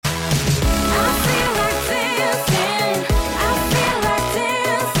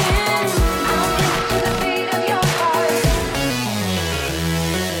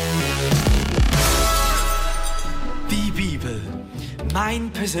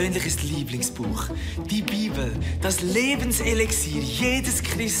persönliches Lieblingsbuch. Die Bibel, das Lebenselixier jedes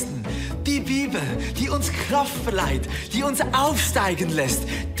Christen. Die Bibel, die uns Kraft verleiht, die uns aufsteigen lässt.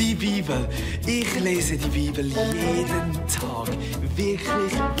 Die Bibel. Ich lese die Bibel jeden Tag.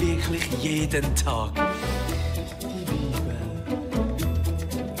 Wirklich, wirklich jeden Tag. Die Bibel.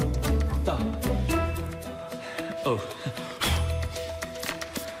 Da. Oh.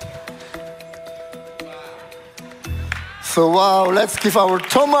 So wow, let's give our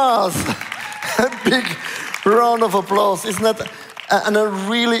Thomas a big round of applause. Isn't that a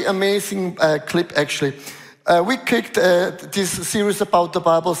really amazing clip actually? We kicked this series about the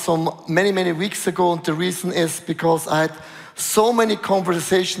Bible many weeks ago, and the reason is because I had so many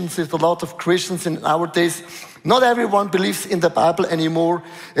conversations with a lot of Christians in our days. Not everyone believes in the Bible anymore,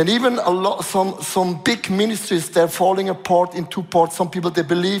 and even some big ministries, they're falling apart in two parts. Some people, they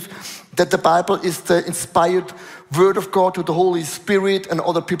believe that the Bible is the inspired Word of God to the Holy Spirit, and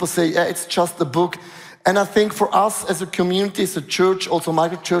other people say, yeah, it's just a book. And I think for us as a community, as a church, also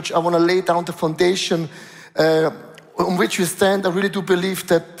Micro Church, I want to lay down the foundation on which we stand. I really do believe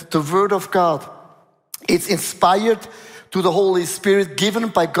that the Word of God, it's inspired to the Holy Spirit, given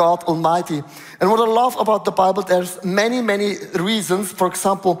by God Almighty. And what I love about the Bible, there's many reasons. For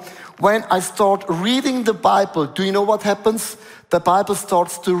example, when I start reading the Bible, do you know what happens? The Bible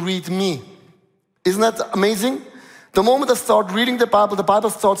starts to read me. Isn't that amazing? The moment I start reading the Bible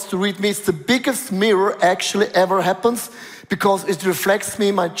starts to read me. It's the biggest mirror actually ever happens, because it reflects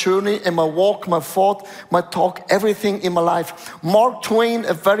me, my journey and my walk, my thought, my talk, everything in my life. Mark Twain,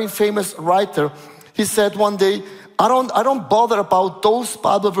 a very famous writer, he said one day, I don't bother about those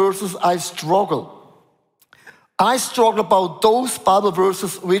Bible verses I struggle. I struggle about those Bible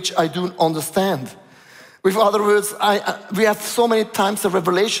verses which I don't understand. With other words, we have so many times a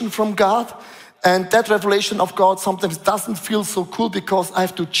revelation from God, and that revelation of God sometimes doesn't feel so cool because I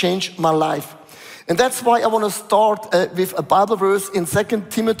have to change my life. And that's why I want to start with a Bible verse in 2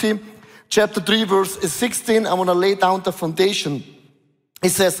 Timothy chapter 3, verse 16. I want to lay down the foundation. It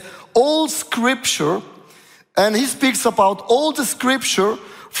says, all scripture, and he speaks about all the scripture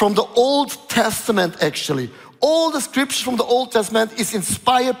from the Old Testament actually. All the scripture from the Old Testament is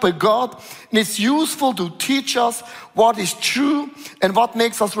inspired by God, and it's useful to teach us what is true and what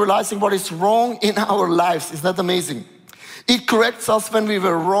makes us realizing what is wrong in our lives. Isn't that amazing? It corrects us when we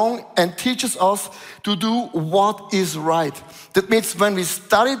were wrong and teaches us to do what is right. That means when we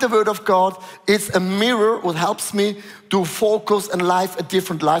study the Word of God, it's a mirror what helps me to focus and live a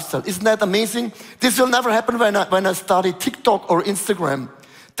different lifestyle. Isn't that amazing? This will never happen when I study TikTok or Instagram.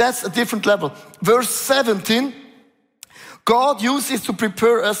 That's a different level. Verse 17, God uses to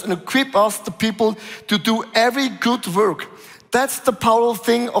prepare us and equip us, the people, to do every good work. That's the powerful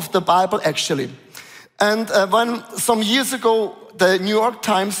thing of the Bible actually. And when some years ago, the New York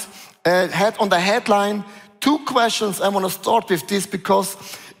Times had on the headline 2 questions. I want to start with this because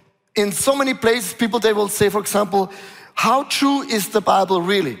in so many places, people, they will say, for example, how true is the Bible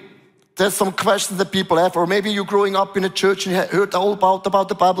really? There's some questions that people have, or maybe you're growing up in a church and you heard all about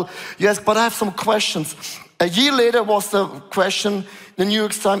the Bible. You ask, but I have some questions. A year later was the question in the New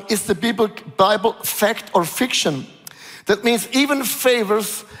York Times, is the Bible fact or fiction? That means even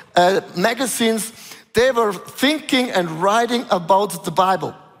favors magazines, they were thinking and writing about the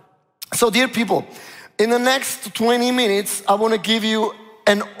Bible. So dear people, in the next 20 minutes, I want to give you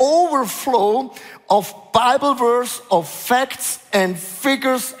an overflow of Bible verse, of facts and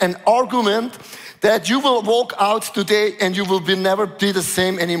figures and argument that you will walk out today and you will never be the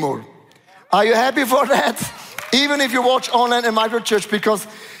same anymore. Are you happy for that? Even if you watch online in Micro Church, because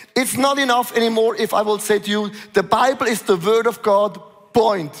it's not enough anymore if I will say to you, the Bible is the Word of God,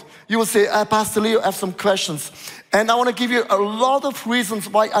 point. You will say, Pastor Leo, I have some questions. And I want to give you a lot of reasons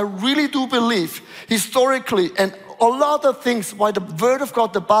why I really do believe, historically, and a lot of things why the Word of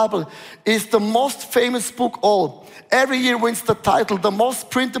God, the Bible, is the most famous book all. Every year wins the title, the most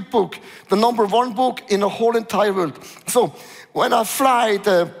printed book, the #1 book in the whole entire world. So when I fly,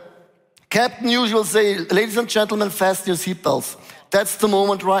 the captain usually will say, ladies and gentlemen, fasten your seatbelts. That's the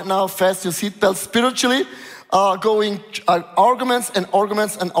moment right now, fasten your seatbelts. Spiritually, going arguments.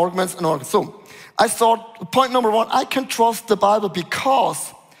 So I start, point number 1, I can trust the Bible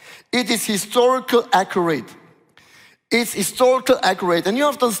because it is historical accurate. It's historical accurate. And you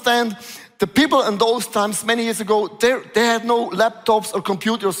have to understand, the people in those times, many years ago, they had no laptops or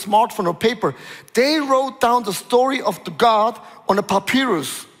computer or smartphone or paper. They wrote down the story of the God on a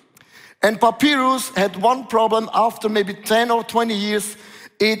papyrus. And papyrus had one problem. After maybe 10 or 20 years,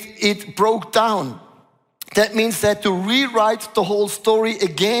 it broke down. That means that to rewrite the whole story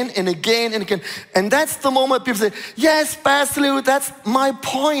again and again and again. And that's the moment people say, yes, Pastor Leo, that's my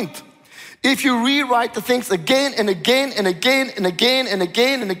point. If you rewrite the things again and again and again and again and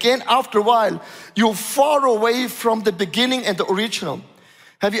again and again, after a while, you're far away from the beginning and the original.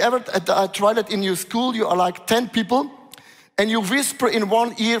 Have you ever tried it in your school? You are like 10 people and you whisper in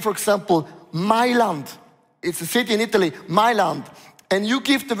one ear, for example, Mailand. It's a city in Italy, Mailand. And you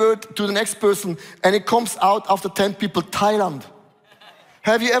give the word to the next person and it comes out after 10 people, Thailand.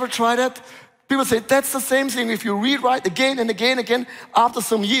 Have you ever tried that? People say, that's the same thing. If you rewrite again and again and again, after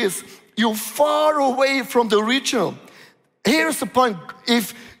some years, you're far away from the original. Here's the point.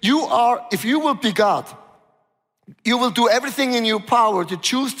 If you will be God, you will do everything in your power to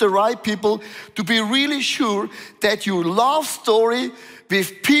choose the right people, to be really sure that your love story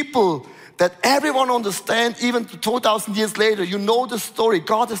with people that everyone understands, even 2,000 years later, you know the story.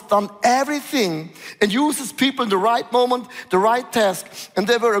 God has done everything and uses people in the right moment, the right task. And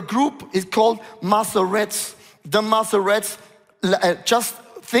there were a group, it's called Masoretes. The Masoretes, just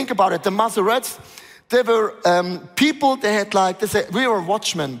think about it, the Masoretes, they were people, they said, we are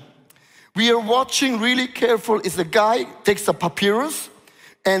watchmen. We are watching really careful. Is a guy takes a papyrus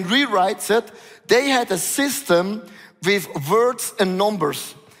and rewrites it. They had a system with words and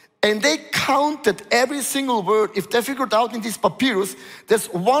numbers. And they counted every single word. If they figured out in this papyrus, there's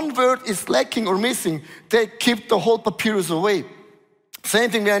one word is lacking or missing, they keep the whole papyrus away.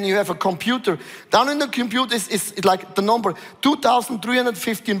 Same thing when you have a computer. Down in the computer is like the number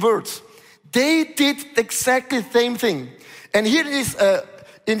 2,315 words. They did exactly the same thing. And here is,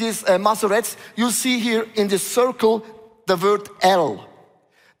 in this Masoretes, you see here in this circle the word El.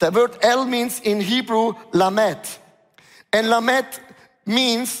 The word El means in Hebrew, Lamed. And Lamed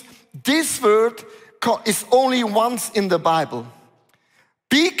means this word is only once in the Bible.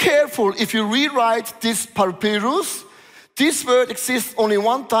 Be careful if you rewrite this papyrus. This word exists only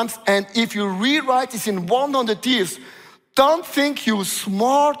one time, and if you rewrite this in 100 years, don't think you're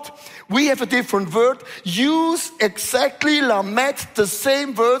smart. We have a different word. Use exactly Lamed, the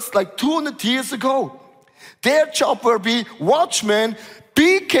same words like 200 years ago. Their job will be watchmen.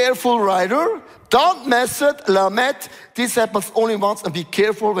 Be careful, writer. Don't mess it, Lamed. This happens only once, and be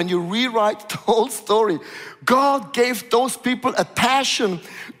careful when you rewrite the whole story. God gave those people a passion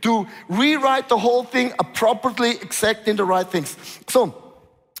to rewrite the whole thing appropriately, exactly the right things. So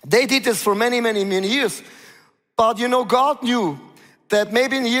they did this for many, many, many years. But you know, God knew that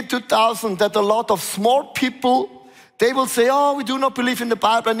maybe in the year 2000 that a lot of smart people, they will say, oh, we do not believe in the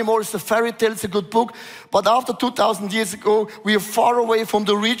Bible anymore. It's a fairy tale, it's a good book. But after 2,000 years ago, we are far away from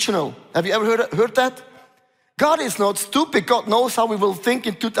the original. Have you ever heard that? God is not stupid. God knows how we will think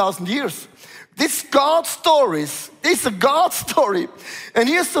in 2,000 years. This God's stories. This is a God story. And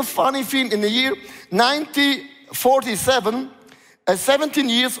here's the funny thing. In the year 1947, a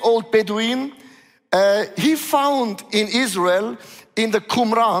 17-year-old Bedouin, he found in Israel, in the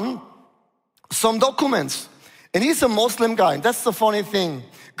Qumran, some documents. And he's a Muslim guy. That's the funny thing.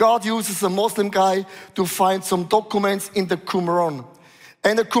 God uses a Muslim guy to find some documents in the Qumran.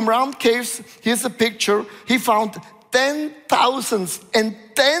 And the Qumran caves, here's a picture. He found 10,000s and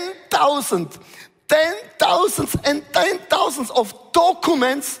 10,000s, 10,000s and 10,000s of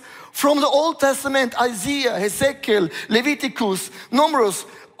documents from the Old Testament, Isaiah, Ezekiel, Leviticus, Numbers,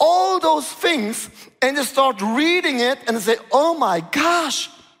 all those things. And you start reading it and say, oh my gosh.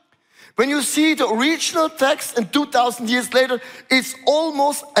 When you see the original text and 2,000 years later, it's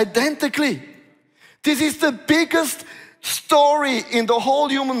almost identically. This is the biggest story in the whole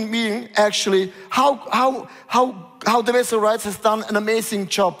human being, actually, how the Masoretes has done an amazing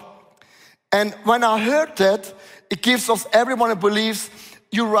job. And when I heard that, it gives us, everyone who believes,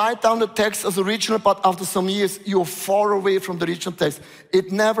 you write down the text as original, but after some years, you're far away from the original text.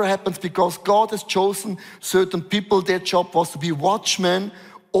 It never happens because God has chosen certain people. Their job was to be watchmen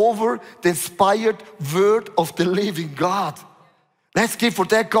over the inspired word of the living God. Let's give for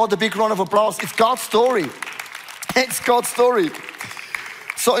that God a big round of applause. It's God's story. It's God's story.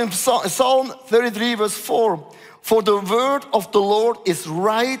 So in Psalm 33 verse 4, for the word of the Lord is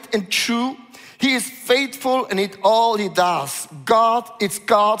right and true. He is faithful in it all he does. God, it's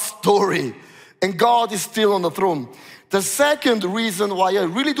God's story. And God is still on the throne. The second reason why I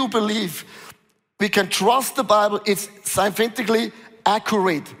really do believe we can trust the Bible, it's scientifically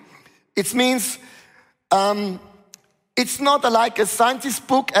accurate. It means it's not like a scientist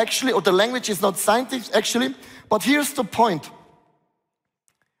book actually, or the language is not scientific actually, but here's the point.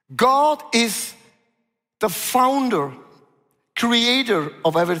 God is the founder, creator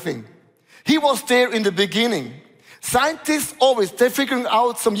of everything. He was there in the beginning. Scientists always, they're figuring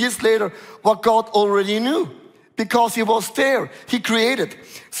out some years later what God already knew because he was there. He created.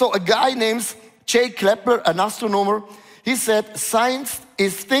 So a guy named Jay Kepler, an astronomer, he said, science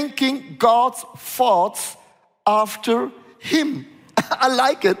is thinking God's thoughts after him. I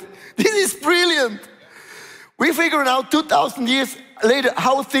like it. This is brilliant. We figured out 2,000 years later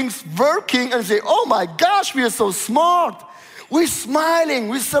how things working and say, oh my gosh, we are so smart. We're smiling,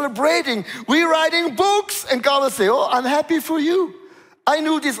 we're celebrating, we're writing books. And God will say, oh, I'm happy for you. I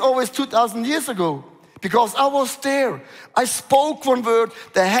knew this always 2,000 years ago because I was there. I spoke one word,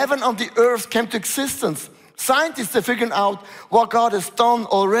 the heaven and the earth came to existence. Scientists are figuring out what God has done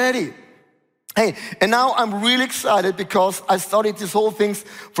already. Hey, and now I'm really excited because I studied these whole things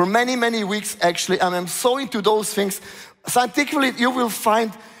for many, many weeks actually, and I'm so into those things. Scientifically, you will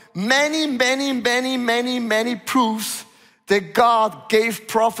find many proofs that God gave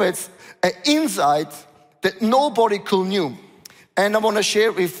prophets an insight that nobody could knew. And I want to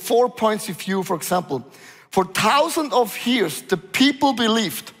share with 4 points with you, for example. For thousands of years, the people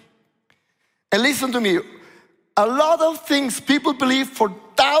believed. And listen to me, a lot of things people believed for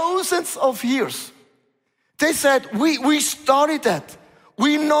thousands of years. They said, we studied that.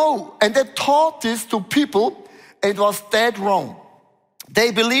 We know. And they taught this to people. It was dead wrong.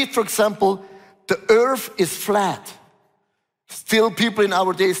 They believed, for example, the earth is flat. Still people in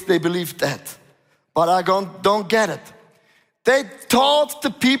our days, they believe that. But I don't get it. They taught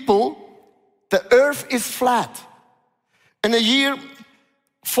the people the earth is flat. In the year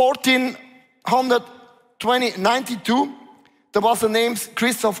 1492, there was a name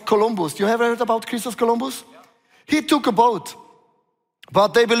Christopher Columbus. You ever heard about Christopher Columbus? Yeah. He took a boat,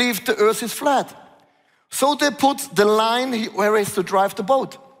 but they believed the earth is flat. So they put the line where he is to drive the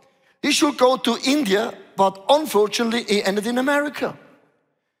boat. He should go to India, but unfortunately he ended in America.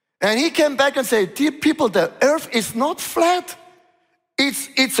 And he came back and said, dear people, the earth is not flat.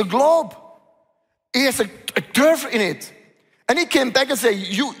 It's a globe. It has a curve in it. And he came back and said,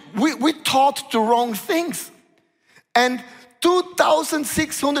 we taught the wrong things. And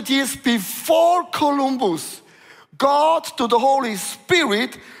 2,600 years before Columbus, God, to the Holy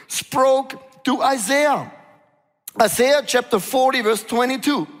Spirit, spoke to Isaiah. Isaiah chapter 40, verse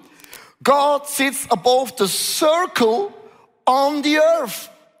 22. God sits above the circle on the earth.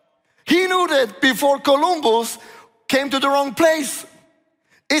 He knew that before Columbus came to the wrong place.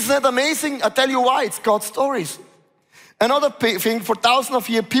 Isn't that amazing? I'll tell you why. It's God's stories. Another thing, for thousands of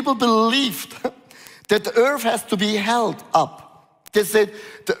years, people believed that the earth has to be held up. They said,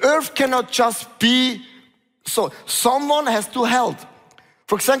 the earth cannot just be so. Someone has to hold.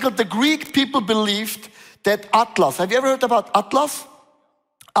 For example, the Greek people believed that Atlas, have you ever heard about Atlas?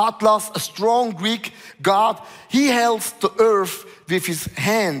 Atlas, a strong Greek god, he held the earth with his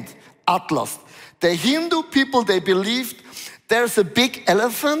hand, Atlas. The Hindu people, they believed there's a big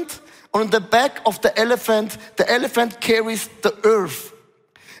elephant. On the back of the elephant carries the earth.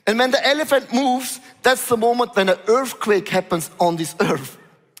 And when the elephant moves, that's the moment when an earthquake happens on this earth.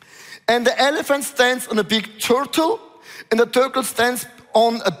 And the elephant stands on a big turtle, and the turtle stands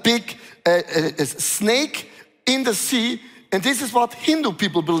on a big snake in the sea. And this is what Hindu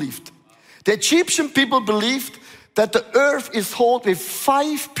people believed. The Egyptian people believed that the earth is held with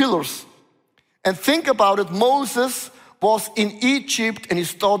 5 pillars. And think about it, Moses was in Egypt and he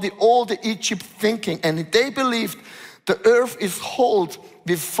studied all the Egypt thinking. And they believed the earth is held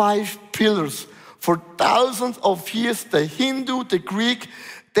with 5 pillars. For thousands of years, the Hindu, the Greek,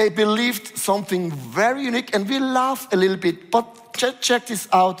 they believed something very unique. And we laugh a little bit, but check this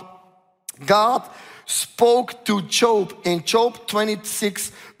out. God spoke to Job in Job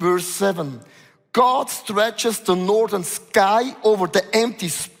 26, verse 7. God stretches the northern sky over the empty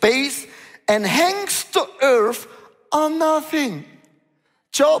space and hangs the earth on nothing.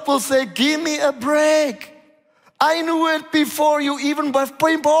 Job will say, give me a break. I knew it before you even were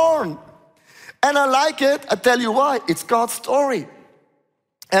born. And I like it. I tell you why. It's God's story.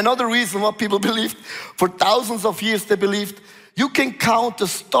 Another reason why people believed, for thousands of years they believed, you can count the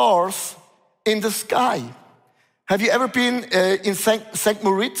stars in the sky. Have you ever been in St.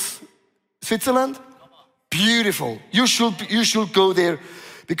 Moritz, Switzerland? Beautiful. You should go there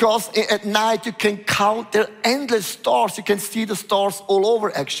because at night you can count. There are endless stars. You can see the stars all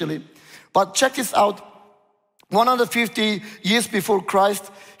over actually. But check this out. 150 years before Christ,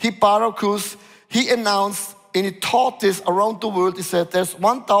 Hipparchus, he announced and he taught this around the world. He said there's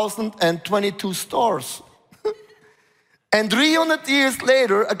 1,022 stars. And 300 years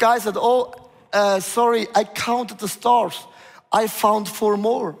later, a guy said, sorry, I counted the stars. I found 4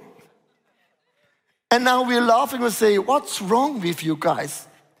 more. And now we're laughing and say, what's wrong with you guys?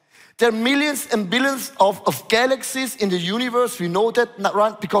 There are millions and billions of galaxies in the universe. We know that,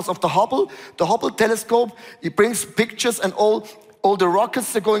 right? Because of the Hubble telescope. It brings pictures and all the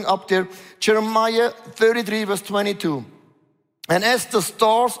rockets are going up there. Jeremiah 33 verse 22. And as the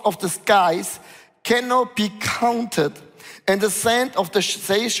stars of the skies cannot be counted, and the sand of the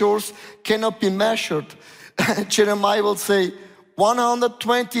seashores cannot be measured, Jeremiah will say,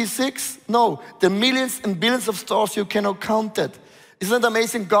 126? No, the millions and billions of stars, you cannot count it. Isn't it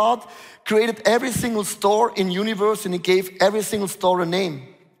amazing? God created every single star in the universe and He gave every single star a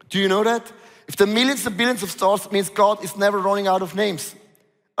name. Do you know that? If the millions and billions of stars, it means God is never running out of names.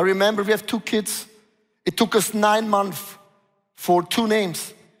 I remember we have 2 kids. It took us 9 months for 2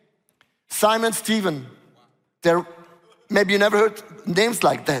 names. Simon and Stephen. Maybe you never heard names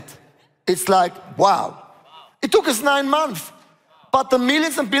like that. It's like, wow. It took us 9 months. But the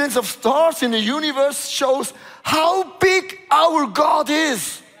millions and billions of stars in the universe shows how big our God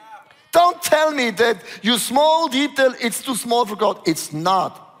is. Don't tell me that your small detail, it's too small for God. It's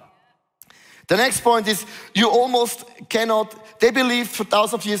not. The next point is you almost cannot, they believe for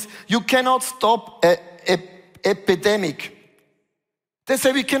thousands of years, you cannot stop an epidemic. They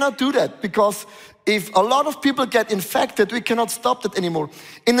say we cannot do that because if a lot of people get infected, we cannot stop that anymore.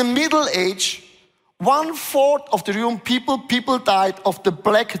 In the Middle Age, 1/4 of the room people died of the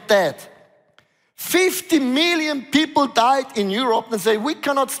Black Death. 50 million people died in Europe and say, we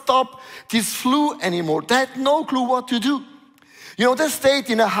cannot stop this flu anymore. They had no clue what to do. You know, they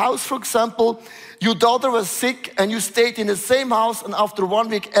stayed in a house, for example, your daughter was sick and you stayed in the same house and after 1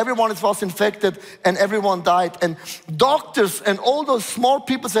 week, everyone was infected and everyone died. And doctors and all those smart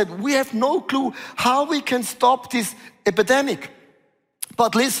people said, we have no clue how we can stop this epidemic.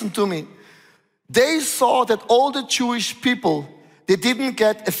 But listen to me. They saw that all the Jewish people, they didn't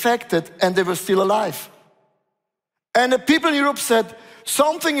get affected and they were still alive. And the people in Europe said,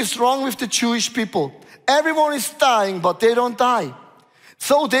 something is wrong with the Jewish people. Everyone is dying, but they don't die.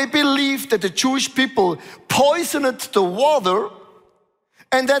 So they believed that the Jewish people poisoned the water,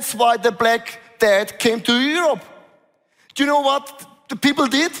 and that's why the Black Death came to Europe. Do you know what the people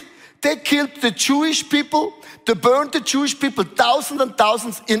did? They killed the Jewish people. They burned the Jewish people, thousands and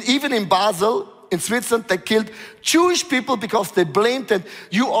thousands, even in Basel, in Switzerland, they killed Jewish people because they blamed that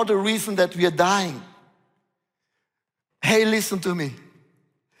you are the reason that we are dying. Hey, listen to me.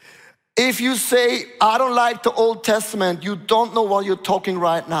 If you say, I don't like the Old Testament, you don't know what you're talking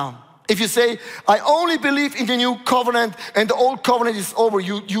right now. If you say, I only believe in the new covenant and the old covenant is over,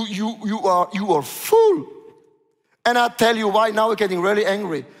 you are fool. And I tell you why now we're getting really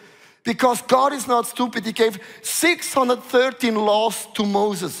angry. Because God is not stupid. He gave 613 laws to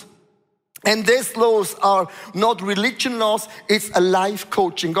Moses. And these laws are not religion laws, it's a life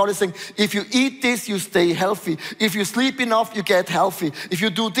coaching. God is saying, if you eat this, you stay healthy. If you sleep enough, you get healthy. If you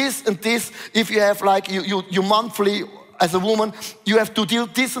do this and this, if you have like you monthly as a woman, you have to do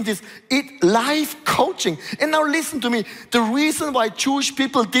this and this. It life coaching. And now listen to me. The reason why Jewish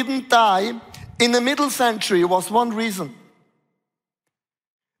people didn't die in the middle century was one reason.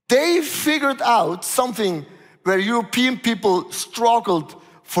 They figured out something where European people struggled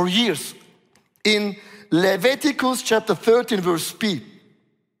for years. In Leviticus chapter 13 verse B,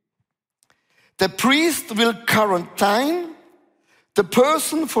 the priest will quarantine the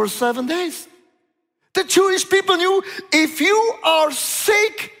person for 7 days. The Jewish people knew if you are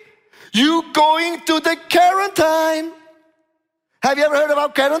sick, you going to the quarantine. Have you ever heard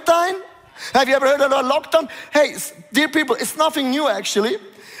about quarantine? Have you ever heard about lockdown? Hey, dear people, it's nothing new actually.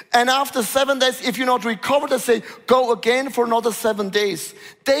 And after 7 days, if you're not recovered, they say, go again for another 7 days.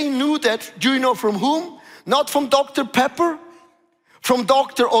 They knew that. Do you know from whom? Not from Dr. Pepper, from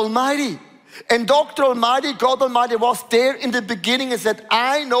Dr. Almighty. And Dr. Almighty, God Almighty, was there in the beginning and said,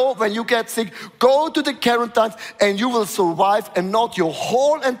 I know when you get sick, go to the quarantine and you will survive and not your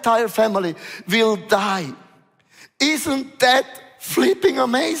whole entire family will die. Isn't that flipping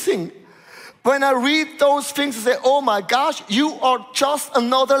amazing? When I read those things, I say, oh my gosh, you are just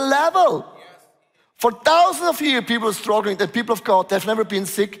another level. Yes. For thousands of years, people are struggling. The people of God, they've never been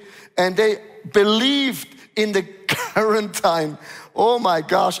sick, and they believed in the quarantine. Oh my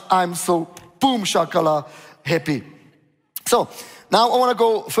gosh, I'm so boom shakala happy. So now I want to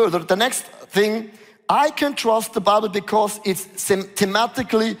go further. The next thing, I can trust the Bible because it's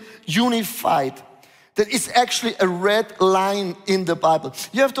thematically unified. There is actually a red line in the Bible.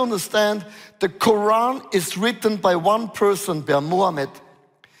 You have to understand, the Quran is written by one person, by Muhammad.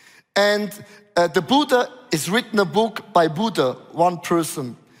 And the Buddha is written a book by Buddha, one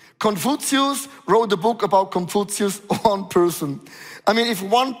person. Confucius wrote a book about Confucius, one person. I mean, if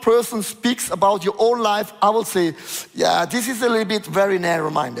one person speaks about your own life, I will say, yeah, this is a little bit very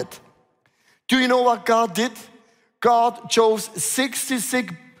narrow-minded. Do you know what God did? God chose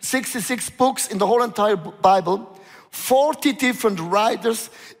 66 books in the whole entire Bible, 40 different writers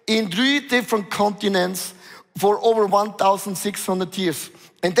in 3 different continents for over 1,600 years.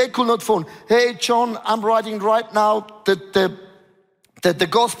 And they could not phone, hey, John, I'm writing right now the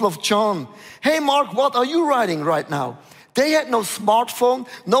Gospel of John. Hey, Mark, what are you writing right now? They had no smartphone,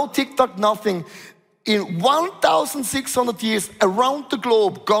 no TikTok, nothing. In 1,600 years around the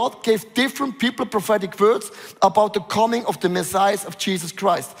globe, God gave different people prophetic words about the coming of the Messiah of Jesus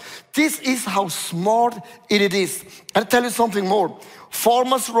Christ. This is how smart it is. I'll tell you something more.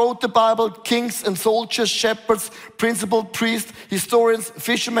 Farmers wrote the Bible, kings and soldiers, shepherds, principal priests, historians,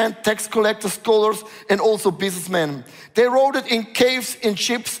 fishermen, tax collectors, scholars, and also businessmen. They wrote it in caves, in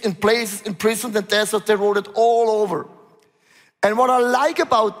ships, in places, in prisons and deserts. They wrote it all over. And what I like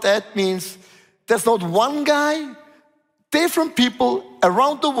about that means there's not one guy, different people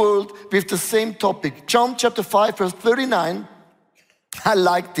around the world with the same topic. John chapter 5, verse 39. I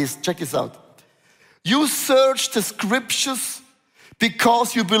like this. Check this out. You search the scriptures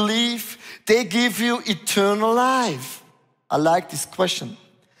because you believe they give you eternal life. I like this question.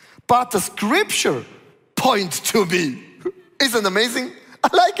 But the scripture points to me. Isn't it amazing?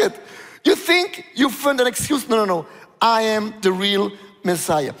 I like it. You think you find an excuse. No. I am the real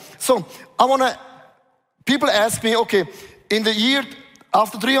Messiah. So people ask me, okay, in the year,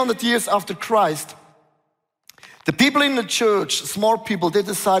 after 300 years after Christ, the people in the church, smart people, they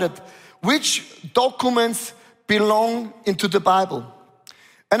decided which documents belong into the Bible.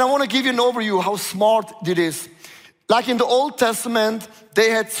 And I want to give you an overview how smart it is. Like in the Old Testament, they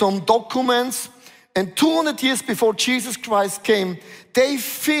had some documents, and 200 years before Jesus Christ came, they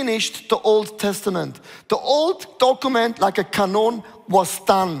finished the Old Testament. The old document, like a canon, was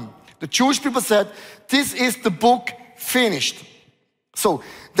done. The Jewish people said, this is the book finished. So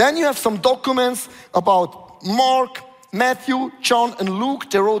then you have some documents about Mark, Matthew, John, and Luke.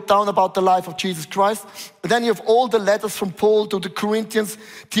 They wrote down about the life of Jesus Christ. And then you have all the letters from Paul to the Corinthians,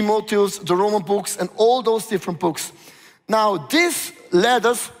 Timotheus, the Roman books, and all those different books. Now, these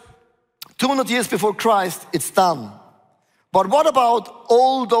letters, 200 years before Christ, it's done. But what about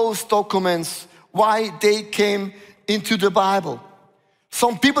all those documents, why they came into the Bible?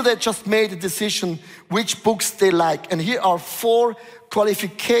 Some people that just made a decision which books they like. And here are 4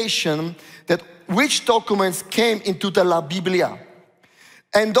 qualifications that which documents came into the La Biblia.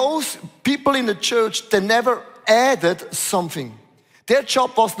 And those people in the church, they never added something. Their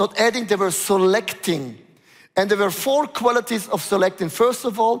job was not adding, they were selecting. And there were 4 qualities of selecting. First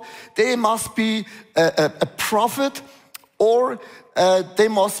of all, they must be a prophet, or they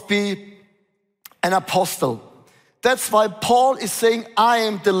must be an apostle. That's why Paul is saying, I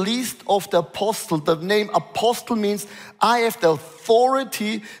am the least of the apostle. The name apostle means I have the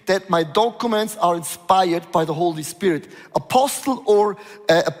authority that my documents are inspired by the Holy Spirit. Apostle or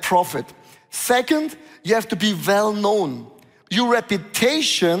a prophet. Second, you have to be well known. Your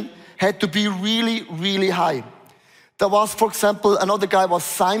reputation had to be really, really high. There was, for example, another guy was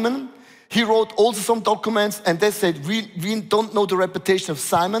Simon. He wrote also some documents, and they said, we don't know the reputation of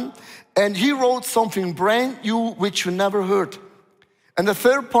Simon. And he wrote something brand new which you never heard. And the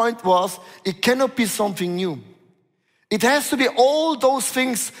third point was, it cannot be something new. It has to be all those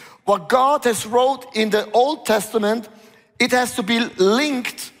things what God has wrote in the Old Testament. It has to be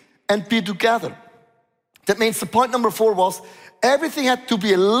linked and be together. That means the point number 4 was, everything had to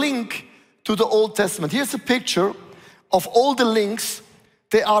be a link to the Old Testament. Here's a picture of all the links.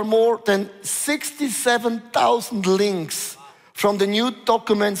 There are more than 67,000 links from the new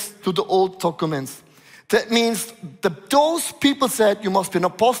documents to the old documents. That means those people said you must be an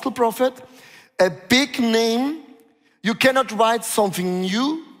apostle, prophet, a big name. You cannot write something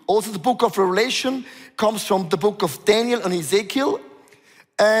new. Also the book of Revelation comes from the book of Daniel and Ezekiel.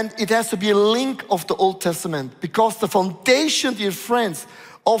 And it has to be a link of the Old Testament. Because the foundation, dear friends,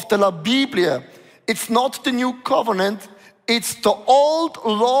 of the La Biblia, it's not the new covenant. It's the old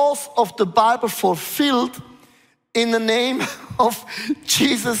laws of the Bible fulfilled in the name of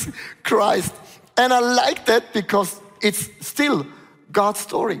Jesus Christ. And I like that because it's still God's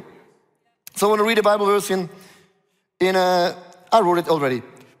story. So I want to read a Bible verse I wrote it already.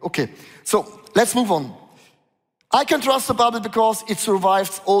 Okay, so let's move on. I can trust the Bible because it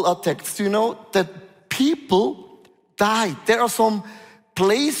survives all attacks. Do you know that people died? There are some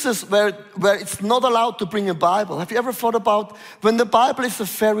places where it's not allowed to bring a Bible. Have you ever thought about when the Bible is a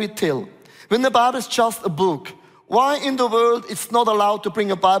fairy tale? When the Bible is just a book? Why in the world it's not allowed to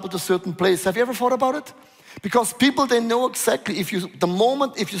bring a Bible to a certain place? Have you ever thought about it? Because people, they know exactly if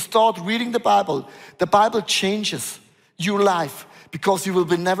you start reading the Bible changes your life because you will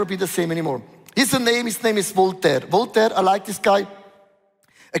never be the same anymore. His name is Voltaire. Voltaire, I like this guy.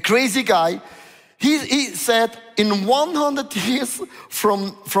 A crazy guy. He said, in 100 years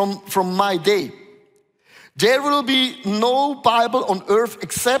from my day, there will be no Bible on earth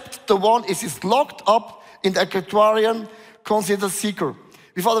except the one is locked up in the Equatorian considered secret.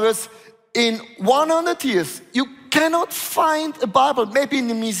 With other words, in 100 years, you cannot find a Bible, maybe in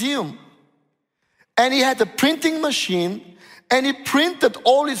the museum. And he had a printing machine, and he printed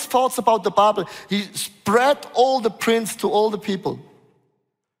all his thoughts about the Bible. He spread all the prints to all the people.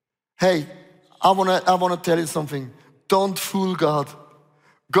 Hey, I wanna tell you something. Don't fool God.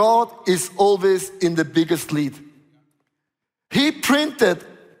 God is always in the biggest lead. He printed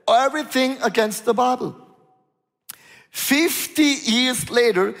everything against the Bible. 50 years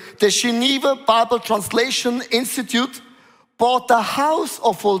later, the Geneva Bible Translation Institute bought the house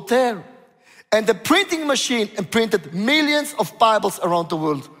of Voltaire and the printing machine and printed millions of Bibles around the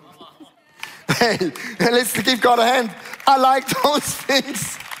world. Hey, let's give God a hand. I like those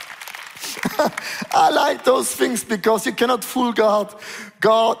things. I like those things because you cannot fool God.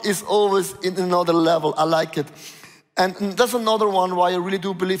 God is always in another level. I like it. And there's another one why I really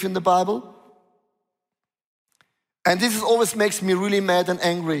do believe in the Bible. And this always makes me really mad and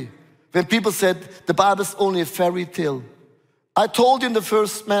angry. When people said the Bible is only a fairy tale. I told you in the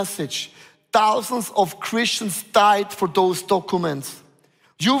first message, thousands of Christians died for those documents.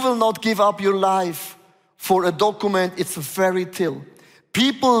 You will not give up your life for a document. It's a fairy tale.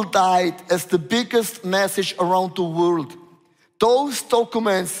 People died as the biggest message around the world. Those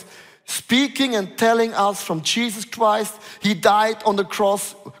documents speaking and telling us from Jesus Christ. He died on the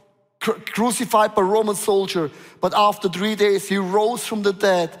cross, crucified by a Roman soldier. But after 3 days, he rose from the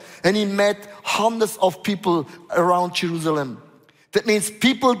dead and he met hundreds of people around Jerusalem. That means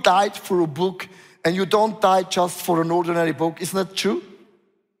people died for a book, and you don't die just for an ordinary book. Isn't that true?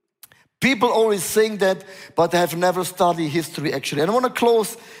 People always saying that, but they have never studied history actually. And I want to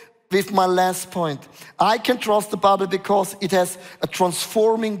close with my last point. I can trust the Bible because it has a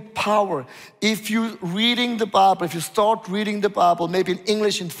transforming power. If you reading the Bible, if you start reading the Bible, maybe in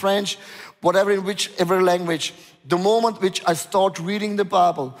English, in French, whatever, in whichever language, the moment which I start reading the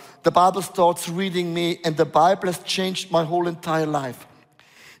Bible starts reading me, and the Bible has changed my whole entire life.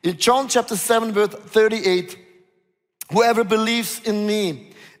 In John chapter 7, verse 38, whoever believes in me,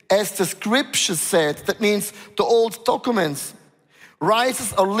 as the scripture said, that means the old documents,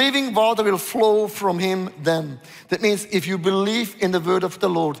 rises a living water will flow from him then. That means if you believe in the word of the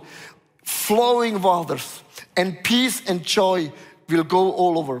Lord, flowing waters and peace and joy will go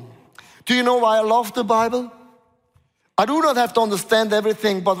all over. Do you know why I love the Bible? I do not have to understand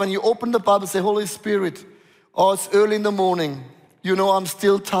everything, but when you open the Bible, say, Holy Spirit, oh, it's early in the morning. You know, I'm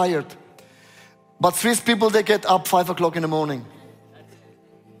still tired. But Swiss people, they get up 5 o'clock in the morning.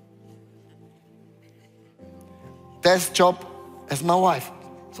 That's job as my wife.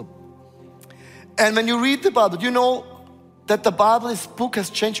 And when you read the Bible, you know that the Bible, this book, has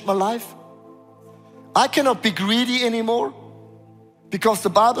changed my life. I cannot be greedy anymore because the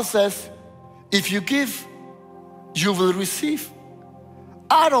Bible says, if you give, you will receive.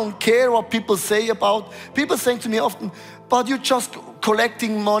 I don't care what people say about, people saying to me often, but you're just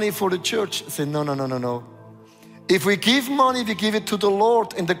collecting money for the church. I say, no. If we give money, we give it to the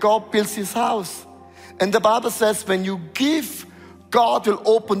Lord, and the God builds his house. And the Bible says when you give, God will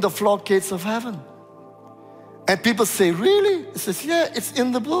open the floodgates of heaven. And people say, really? It says, yeah, it's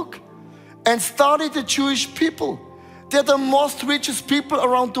in the book. And study the Jewish people. They're the most richest people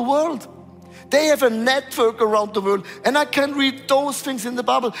around the world. They have a network around the world. And I can read those things in the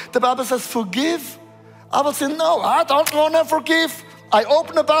Bible. The Bible says forgive. I will say, no, I don't want to forgive. I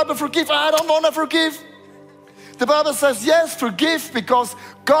open the Bible, forgive. I don't want to forgive. The Bible says, yes, forgive, because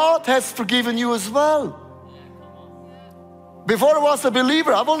God has forgiven you as well. Before I was a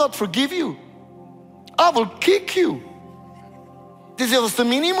believer, I will not forgive you. I will kick you. This was the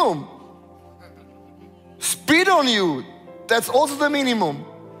minimum. Spit on you, that's also the minimum.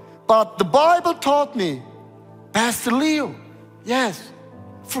 But the Bible taught me, Pastor Leo, yes,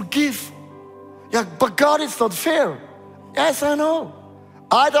 forgive. Yeah, but God is not fair. Yes, I know.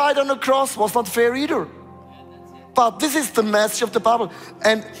 I died on the cross, was not fair either. But this is the message of the Bible.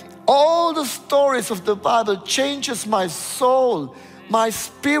 And all the stories of the Bible changes my soul, my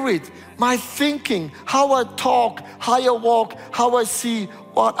spirit, my thinking, how I talk, how I walk, how I see,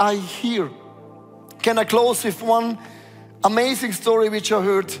 what I hear. Can I close with one amazing story which I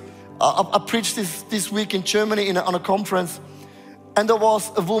heard? I preached this week in Germany on a conference. And there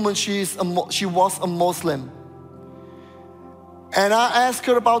was a woman, she was a Muslim. And I asked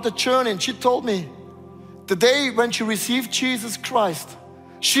her about the journey, and she told me, the day when she received Jesus Christ,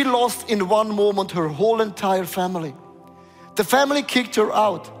 She lost in one moment her whole entire family. The family kicked her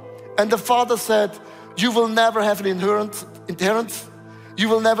out. And the father said, you will never have an inheritance. You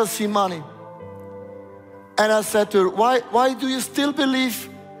will never see money. And I said to her, why do you still believe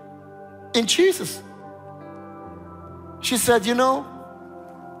in Jesus? She said, you know,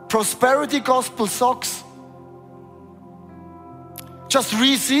 prosperity gospel sucks. Just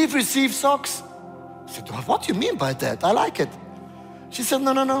receive sucks. I said, what do you mean by that? I like it. She said,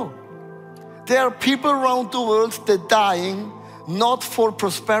 no. There are people around the world that are dying not for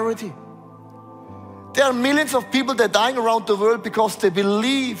prosperity. There are millions of people that are dying around the world because they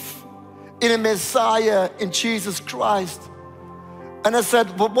believe in a Messiah, in Jesus Christ. And I said,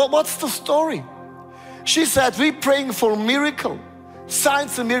 what's the story? She said, we're praying for miracle,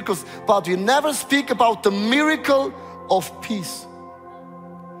 signs and miracles, but we never speak about the miracle of peace.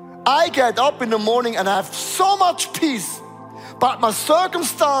 I get up in the morning and I have so much peace, but my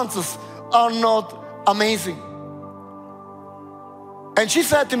circumstances are not amazing. And she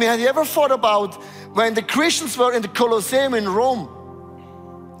said to me, have you ever thought about when the Christians were in the Colosseum in Rome,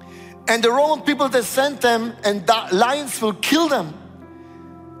 and the Roman people, they sent them and lions will kill them.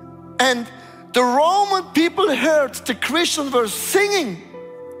 And the Roman people heard the Christians were singing.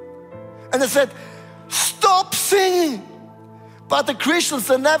 And they said, stop singing. But the Christians,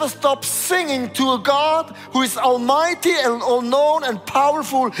 they never stopped singing to a God who is almighty and all-known and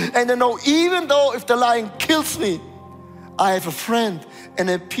powerful. And they know, even though if the lion kills me, I have a friend and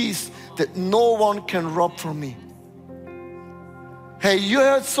a peace that no one can rob from me. Hey, you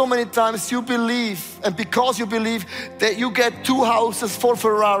heard so many times you believe, and because you believe that you get 2 houses, 4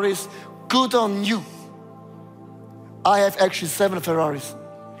 Ferraris, good on you. I have actually 7 Ferraris.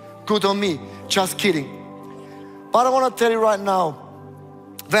 Good on me, just kidding. But I want to tell you right now,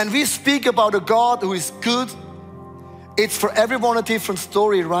 when we speak about a God who is good, it's for everyone a different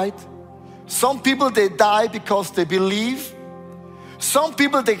story, right? Some people, they die because they believe. Some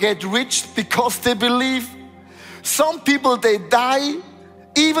people, they get rich because they believe. Some people, they die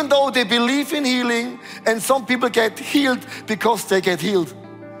even though they believe in healing. And some people get healed because they get healed.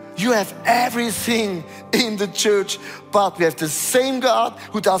 You have everything in the church, but we have the same God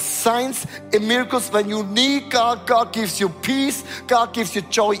who does signs and miracles. When you need God, God gives you peace, God gives you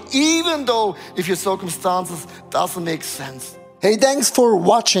joy, even though if your circumstances doesn't make sense. Hey, thanks for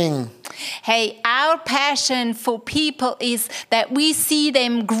watching. Hey, our passion for people is that we see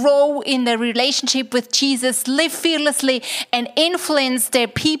them grow in their relationship with Jesus, live fearlessly, and influence their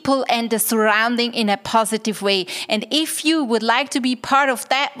people and the surrounding in a positive way. And if you would like to be part of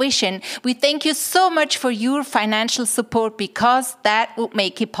that vision, we thank you so much for your financial support, because that would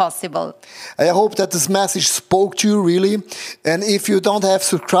make it possible. I hope that this message spoke to you really. And if you don't have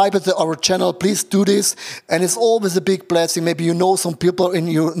subscribed to our channel, please do this. And it's always a big blessing. Maybe you know some people in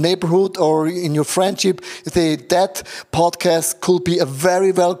your neighborhood or in your friendship, that podcast could be a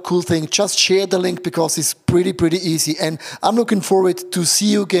very cool thing. Just share the link, because it's pretty easy. And I'm looking forward to see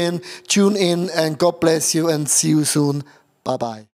you again. Tune in, and God bless you, and see you soon. Bye-bye.